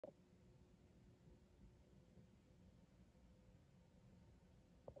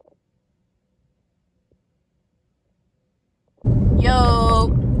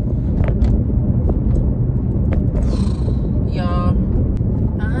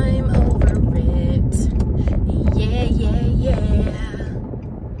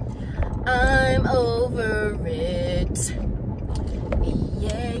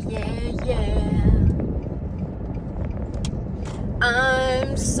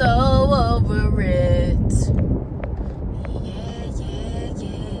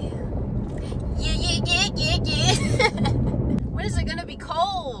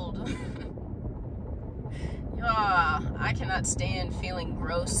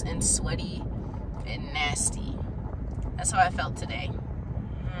gross and sweaty and nasty. That's how I felt today.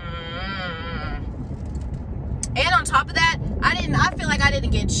 And on top of that, I feel like I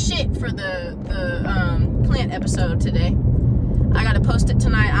didn't get shit for the plant episode today. I gotta post it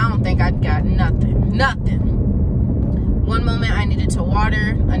tonight. I don't think I got nothing. One moment I needed to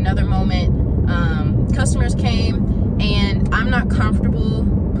water, another moment customers came, and I'm not comfortable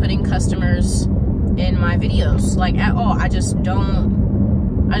putting customers in my videos, like, at all. I just don't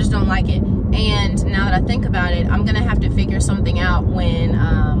like it. And now that I think about it, I'm gonna have to figure something out when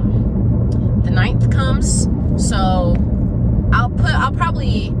the 9th comes. So I'll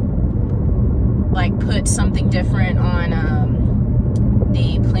probably like put something different on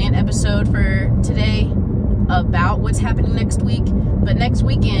the plant episode for today about what's happening next week. But next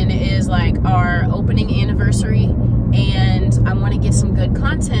weekend is like our opening anniversary, and I want to get some good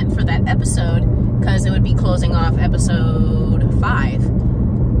content for that episode because it would be closing off episode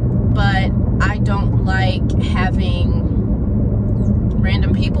 5. But I don't like having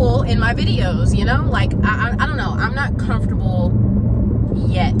random people in my videos, you know? Like, I don't know. I'm not comfortable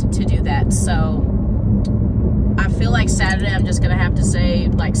yet to do that. So I feel like Saturday I'm just gonna have to say,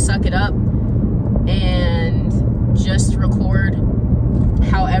 like, suck it up and just record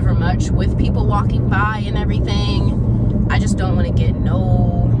however much with people walking by and everything. I just don't want to get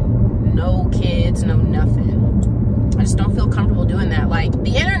no kids, no nothing. I just don't feel comfortable doing that. Like,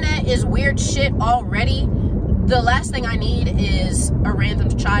 the internet is weird shit already. The last thing I need is a random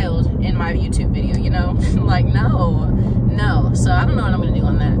child in my YouTube video, you know? Like, no. So I don't know what I'm gonna do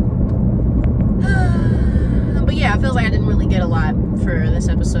on that. But yeah, it feels like I didn't really get a lot for this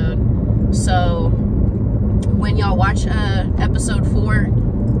episode. So when y'all watch episode 4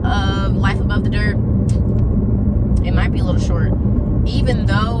 of Life Above the Dirt, it might be a little short. Even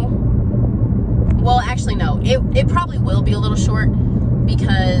though, well, actually no, it probably will be a little short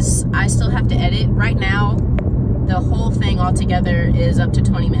because I still have to edit. Right now, the whole thing altogether is up to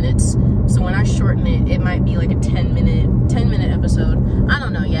 20 minutes. So when I shorten it, it might be like a 10 minute episode. I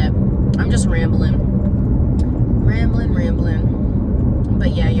don't know yet. I'm just rambling.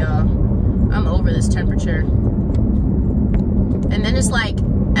 But yeah, y'all, I'm over this temperature. And then it's like,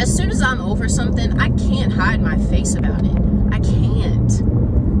 as soon as I'm over something, I can't hide my face about it. I can't.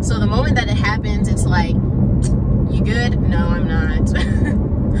 So the moment that it happens, it's like, you good? No, I'm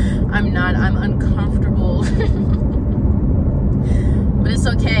not. I'm uncomfortable. But it's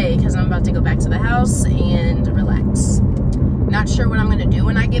okay, because I'm about to go back to the house and relax. Not sure what I'm going to do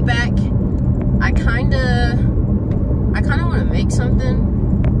when I get back. I kind of want to make something.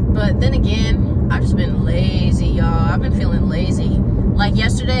 But then again, I've just been lazy, y'all. I've been feeling lazy. Like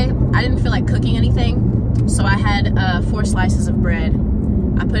yesterday, I didn't feel like cooking anything. So I had 4 slices of bread.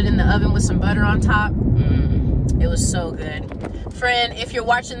 I put it in the oven with some butter on top. It was so good. Friend, if you're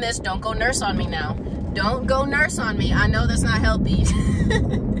watching this, don't go nurse on me now. Don't go nurse on me. I know that's not healthy.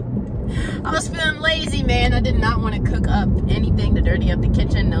 I was feeling lazy, man. I did not want to cook up anything to dirty up the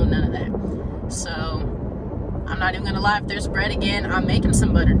kitchen. No, none of that. So I'm not even gonna lie. If there's bread again, I'm making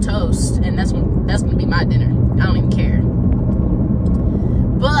some buttered toast, and that's gonna be my dinner. I don't even care.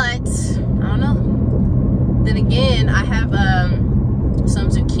 But I don't know. Then again, I have some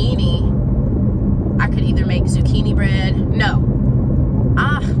zucchini. I could either make zucchini bread. No.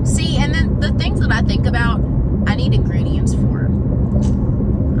 See, and then the things that I think about, I need ingredients for.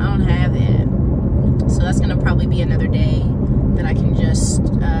 I don't have it. So that's gonna probably be another day that I can just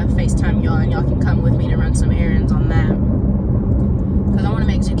FaceTime y'all, and y'all can come with me to run some errands on that. Because I want to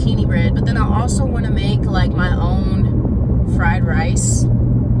make zucchini bread, but then I also want to make like my own fried rice.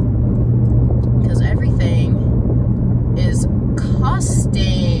 Because everything is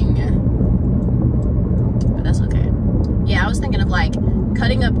costing. But that's okay. Yeah, I was thinking of like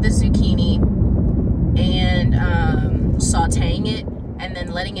cutting up the zucchini and sauteing it, and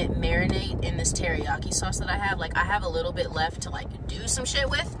then letting it marinate in this teriyaki sauce that I have. Like, I have a little bit left to like do some shit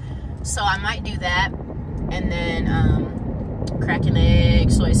with, so I might do that. And then crack an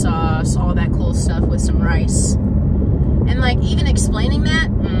egg, soy sauce, all that cool stuff with some rice. And like, even explaining that,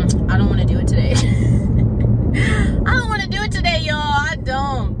 I don't want to do it today. I don't want to do it today, y'all.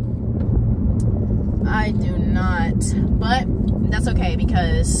 I do not. But that's okay,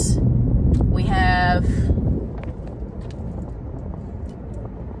 because we have,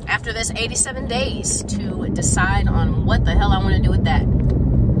 after this, 87 days to decide on what the hell I want to do with that.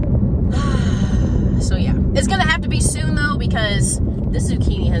 So yeah, it's gonna have to be soon though, because this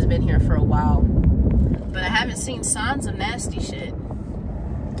zucchini has been here for a while, but I haven't seen signs of nasty shit.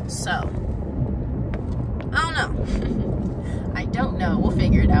 So I don't know. I don't know. We'll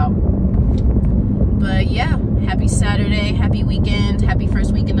figure it out. But yeah, happy Saturday, happy weekend, happy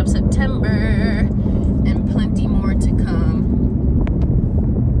first weekend September, and plenty more to come.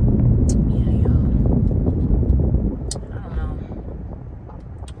 Yeah, y'all. I don't know.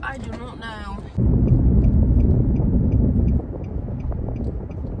 I do not know.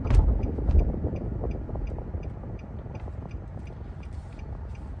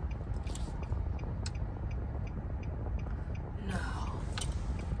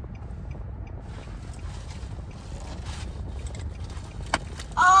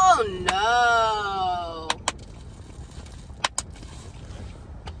 Oh no!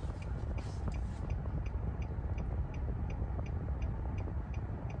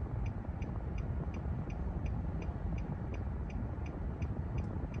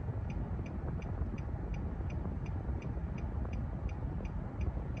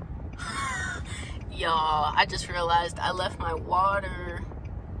 Y'all, I just realized I left my water.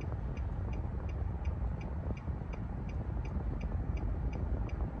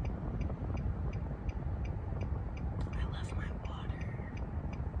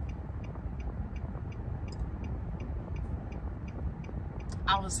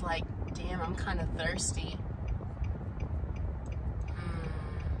 I was like, damn, I'm kind of thirsty.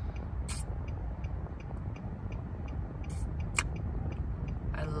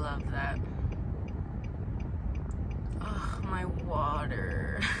 I love that. Oh, my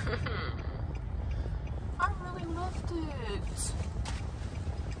water. I really loved it.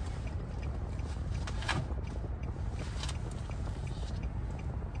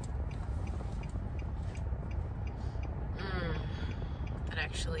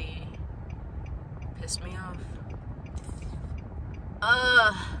 Actually pissed me off.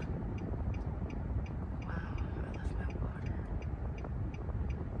 Wow,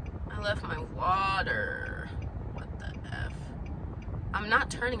 I left my water. What the F? I'm not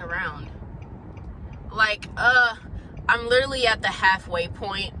turning around. Like, I'm literally at the halfway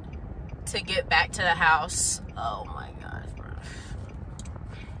point to get back to the house. Oh my God, bro.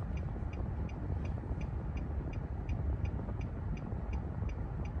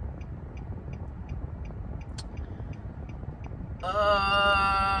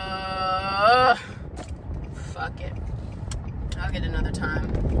 Fuck it. I'll get another time.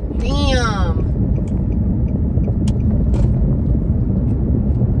 Damn.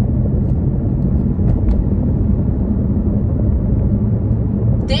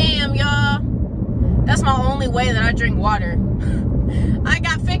 Damn, y'all. That's my only way that I drink water. I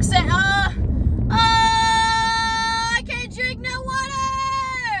got fixed at, I can't drink no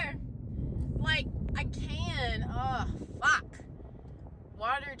water. Like, I can. Oh, fuck.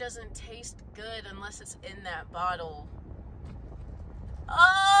 Water doesn't taste good unless it's in that bottle.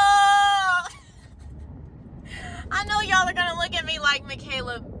 Oh! I know y'all are gonna look at me like,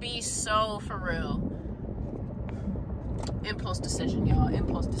 Michaela, be so for real. Impulse decision, y'all.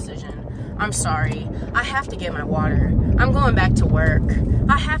 Impulse decision. I'm sorry. I have to get my water. I'm going back to work.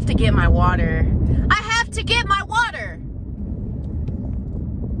 I have to get my water. I have to get my water!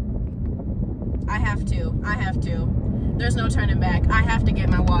 I have to. I have to. There's no turning back. I have to get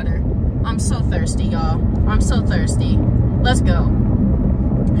my water. I'm so thirsty, y'all. I'm so thirsty. Let's go.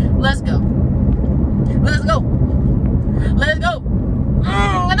 Let's go. Let's go. Let's go.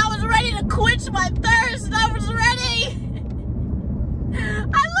 And I was ready to quench my thirst. I was ready.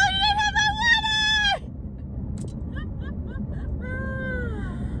 I literally have my water.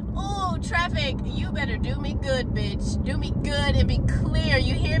 Oh, traffic. You better do me good, bitch. Do me good and be clear.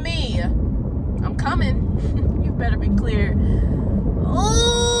 You hear me? I'm coming. You better be clear.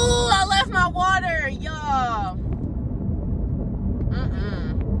 Oh, I left my water, y'all.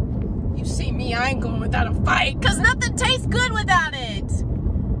 You see me, I ain't going without a fight, because nothing tastes good without it.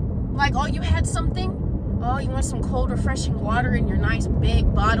 Like, oh, you had something? Oh, you want some cold, refreshing water in your nice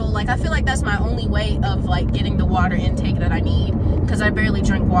big bottle? Like, I feel like that's my only way of, like, getting the water intake that I need, because I barely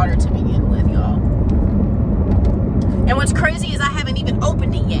drink water to begin with, y'all. And what's crazy is I haven't even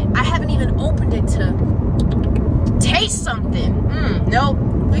opened it yet. I haven't even opened it to taste something. Nope,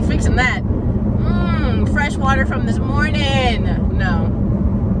 we fixing that. Fresh water from this morning. No.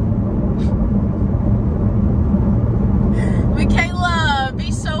 Michaela,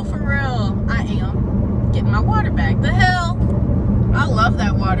 be so for real. I am getting my water back. The hell? I love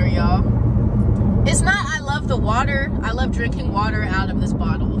that water, y'all. It's not I love the water. I love drinking water out of this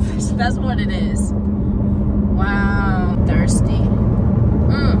bottle. That's what it is. Wow. Thirsty.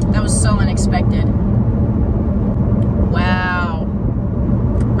 That was so unexpected. Wow.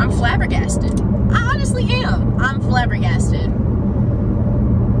 I'm flabbergasted. I honestly am. I'm flabbergasted.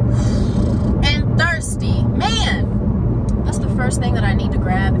 And thirsty. Man, that's the first thing that I need to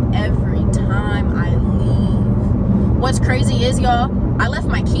grab every time I leave. what's crazy is, y'all, I left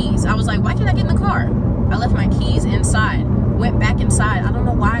my keys. I was like, why can't I get in the car? I left my keys inside. Went back inside. I don't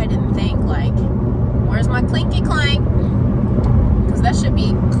know why I didn't think, like, where's my clinky clank? Because that should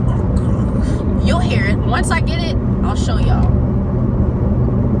be, you'll hear it. Once I get it, I'll show y'all.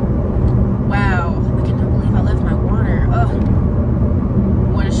 Wow. I cannot believe I left my water. Ugh.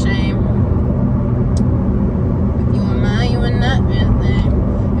 What a shame. If you and mine, you and not everything.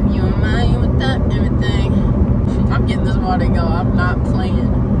 If you and mine, you and not everything. I'm getting this water, y'all. I'm not playing.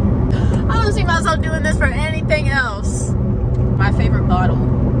 I don't see myself doing this for anything else. My favorite bottle.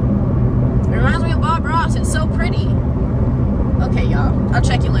 It reminds me of Bob Ross. It's so pretty. Okay, y'all. I'll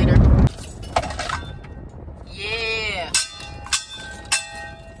check you later. Yeah.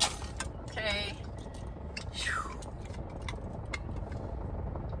 Okay.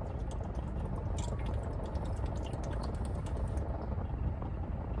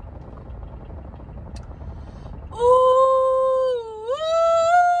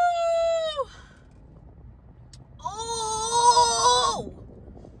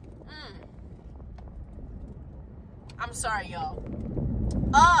 I'm sorry, y'all.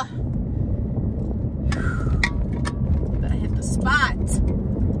 Gotta hit the spot.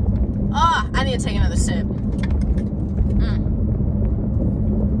 I need to take another sip.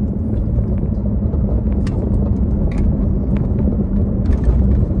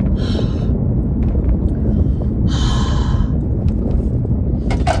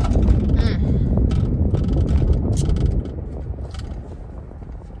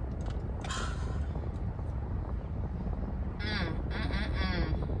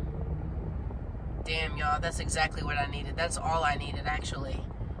 Damn, y'all, that's exactly what I needed. That's all I needed, actually.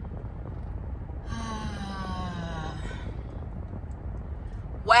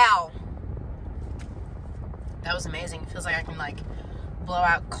 Wow. That was amazing. It feels like I can, like, blow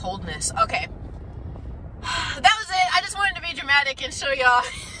out coldness. Okay. That was it. I just wanted to be dramatic and show y'all.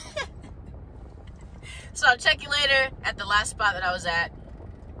 So I'll check you later at the last spot that I was at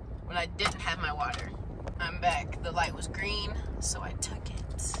when I didn't have my water. I'm back. The light was green, so I took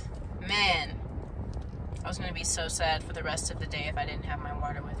it. Man. I was going to be so sad for the rest of the day if I didn't have my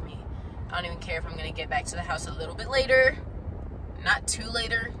water with me. I don't even care if I'm going to get back to the house a little bit later. Not too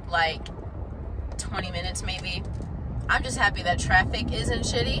later, like 20 minutes maybe. I'm just happy that traffic isn't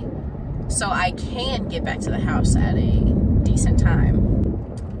shitty, so I can get back to the house at a decent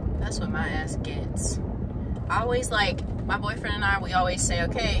time. That's what my ass gets. I always, like, my boyfriend and I, we always say,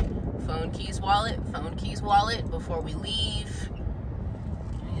 okay, phone, keys, wallet before we leave.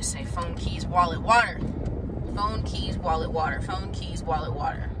 I just say phone, keys, wallet, water. Phone, keys, wallet, water. Phone, keys, wallet,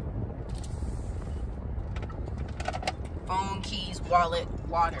 water. Phone, keys, wallet,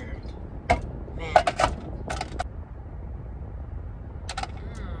 water. Man.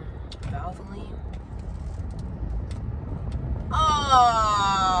 Valvoline.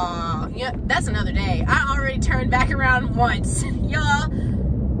 Oh, yeah, that's another day. I already turned back around once. Y'all,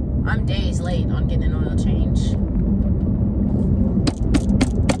 I'm days late on getting an oil change.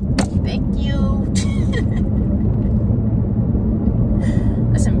 Thank you.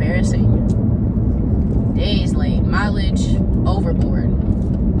 That's embarrassing. Days late. Mileage overboard.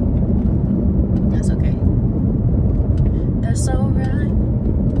 That's okay. That's alright.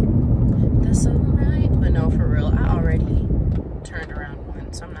 That's alright. But no, for real, I already turned around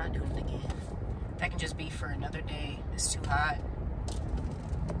once. I'm not doing it again. That can just be for another day. It's too hot.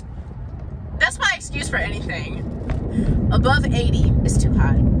 That's my excuse for anything. Above 80 is too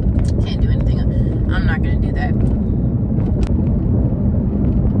hot. Can't do anything. I'm not gonna do that.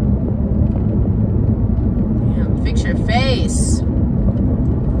 Damn, fix your face.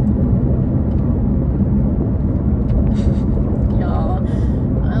 Y'all,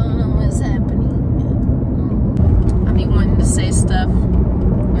 I don't know what's happening. I be wanting to say stuff,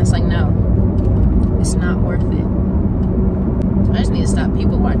 and it's like, no, it's not worth it. I just need to stop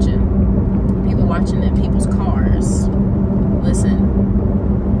people watching. People watching in people's cars. Listen,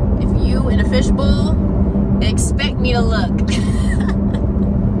 if you in a fishbowl, expect me to look.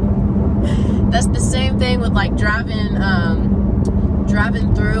 That's the same thing with, like, driving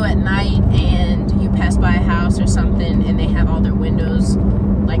through at night and you pass by a house or something and they have all their windows,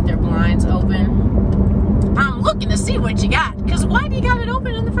 like their blinds open. I'm looking to see what you got, because why do you got it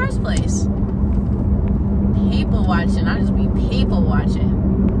open in the first place? People watching. I just be people watching.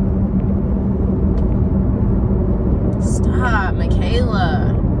 Stop,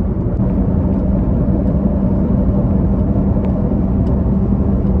 Michaela.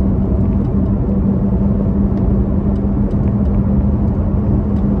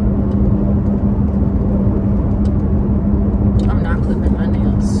 I'm not clipping my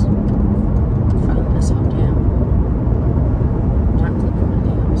nails. I'm filing this all down.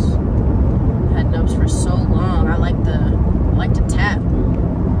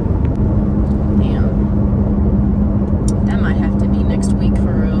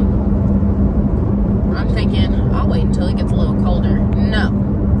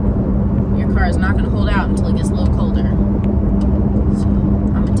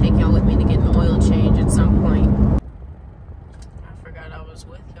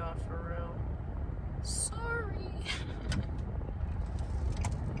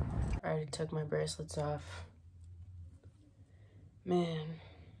 already took my bracelets off. Man,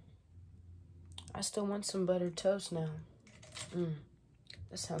 I still want some buttered toast now.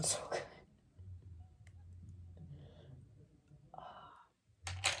 That sounds so good.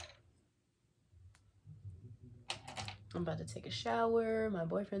 I'm about to take a shower. My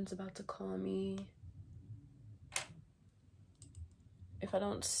boyfriend's about to call me. If I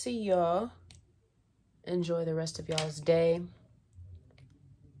don't see y'all, enjoy the rest of y'all's day.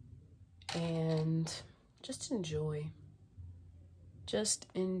 And just enjoy. Just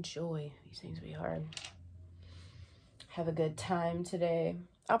enjoy. These things be hard. Have a good time today.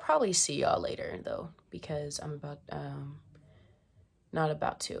 I'll probably see y'all later though, because I'm not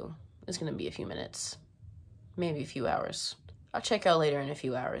about to. It's gonna be a few minutes, maybe a few hours. I'll check out later in a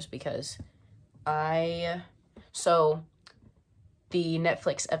few hours because so the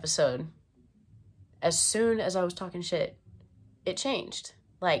Netflix episode, as soon as I was talking shit, it changed.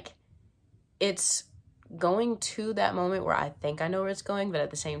 Like, it's going to that moment where I think I know where it's going, but at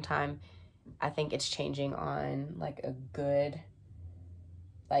the same time, I think it's changing on like a good,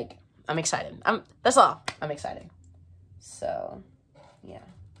 like, I'm excited. That's all. I'm excited. So, yeah.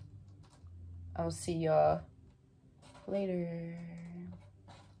 I'll see y'all later.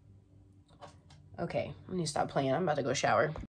 Okay, I need to stop playing. I'm about to go shower.